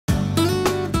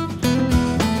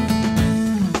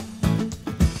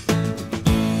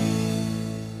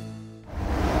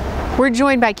We're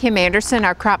joined by Kim Anderson,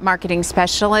 our crop marketing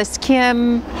specialist.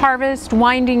 Kim, harvest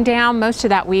winding down, most of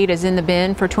that wheat is in the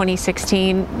bin for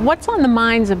 2016. What's on the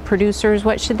minds of producers?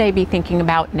 What should they be thinking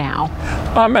about now?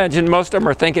 I imagine most of them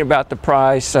are thinking about the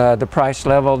price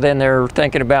level. Then they're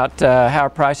thinking about how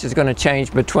price is going to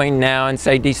change between now and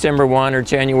say December 1 or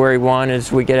January 1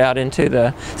 as we get out into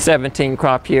the 17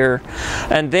 crop year.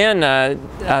 And then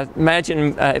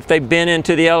imagine if they've been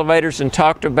into the elevators and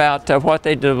talked about what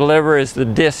they deliver is the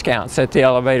discounts that the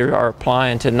elevators are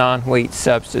applying to non-wheat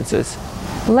substances.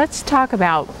 Let's talk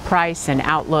about price and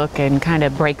outlook and kind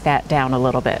of break that down a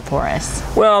little bit for us.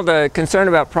 Well, the concern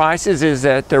about prices is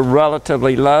that they're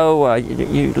relatively low.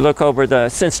 You look over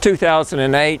since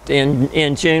 2008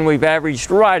 in June, we've averaged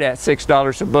right at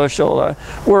 $6 a bushel.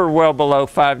 We're well below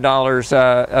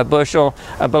 $5 a bushel,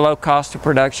 below cost of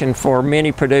production for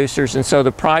many producers, and so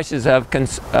the prices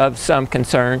of some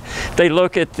concern. They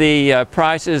look at the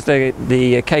prices, the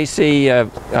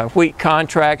KC wheat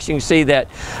contracts. You can see that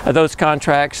those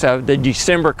contracts, the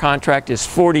December contract is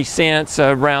 40 cents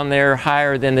around there,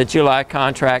 higher than the July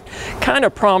contract. Kind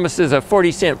of promises a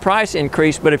 40-cent price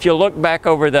increase, but if you look back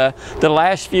over the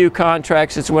last few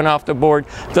contracts that went off the board,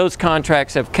 those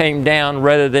contracts have came down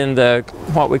rather than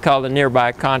what we call the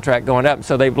nearby contract going up.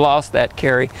 So they've lost that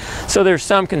carry. So there's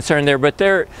some concern there, but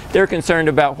they're concerned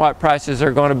about what prices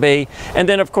are going to be. And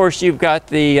then of course you've got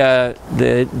the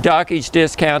dockage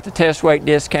discount, the test weight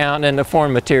discount, and the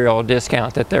foreign material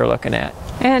discount that they're looking at.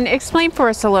 And explain for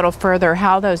us a little further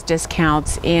how those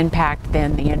discounts impact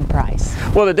then the end price.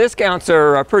 Well, the discounts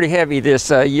are pretty heavy this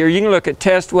year. You can look at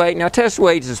test weight. Now test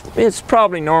weight it's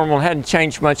probably normal, hadn't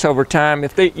changed much over time.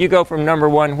 If you go from number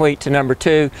 1 wheat to number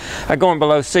 2, going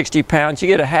below 60 pounds, you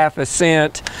get a ½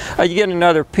 cent. You get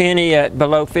another penny at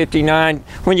below 59.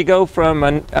 When you go from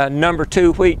a number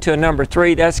 2 wheat to a number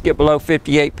 3, that's get below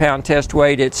 58 pound test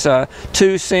weight, it's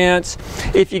 2 cents.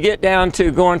 If you get down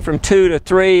to going from 2 to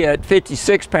 3 at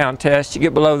 56 pound test, you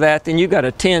get below that, then you got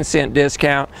a 10-cent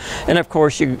discount, and of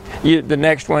course the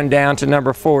next one down to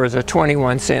number 4 is a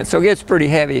 21 cent. So it gets pretty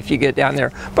heavy if you get down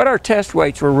there, but our test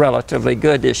weights were relatively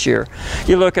good this year.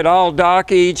 You look at all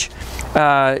dockage,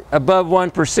 above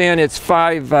 1% it's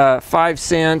 5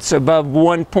 cents, above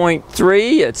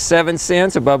 1.3 it's 7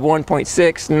 cents, above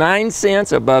 1.6 9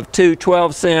 cents, above 2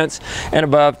 12 cents, and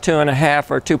above 2.5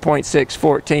 or 2.6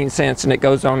 14 cents, and it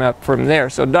goes on up from there.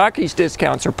 So dockage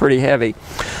discounts are pretty heavy.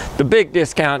 The big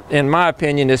discount, in my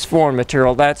opinion, is foreign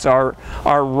material. That's our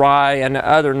rye and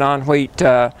other non-wheat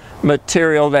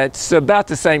material that's about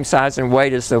the same size and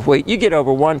weight as the wheat. You get over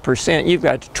 1%, you've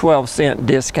got a 12-cent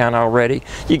discount already.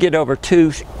 You get over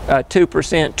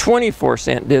 2%, 24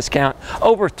 cent discount.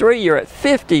 Over 3, you're at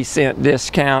 50-cent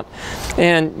discount.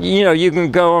 And you know, you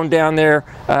can go on down there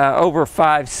over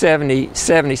 5,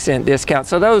 70-cent discount.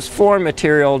 So those foreign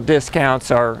material discounts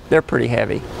they're pretty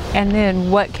heavy. And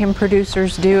then what can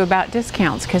producers do about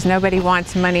discounts? Because nobody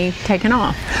wants money taken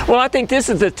off. Well, I think this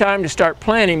is the time to start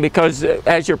planning, because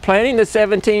as you're planting the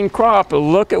 17 crop,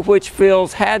 look at which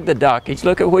fields had the dockage,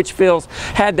 look at which fields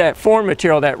had that foreign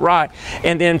material, that rye,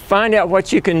 and then find out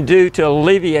what you can do to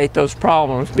alleviate those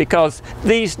problems, because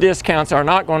these discounts are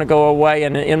not going to go away,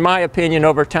 and in my opinion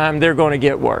over time they're going to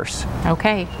get worse.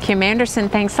 Okay, Kim Anderson,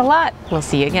 thanks a lot. We'll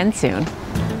see you again soon.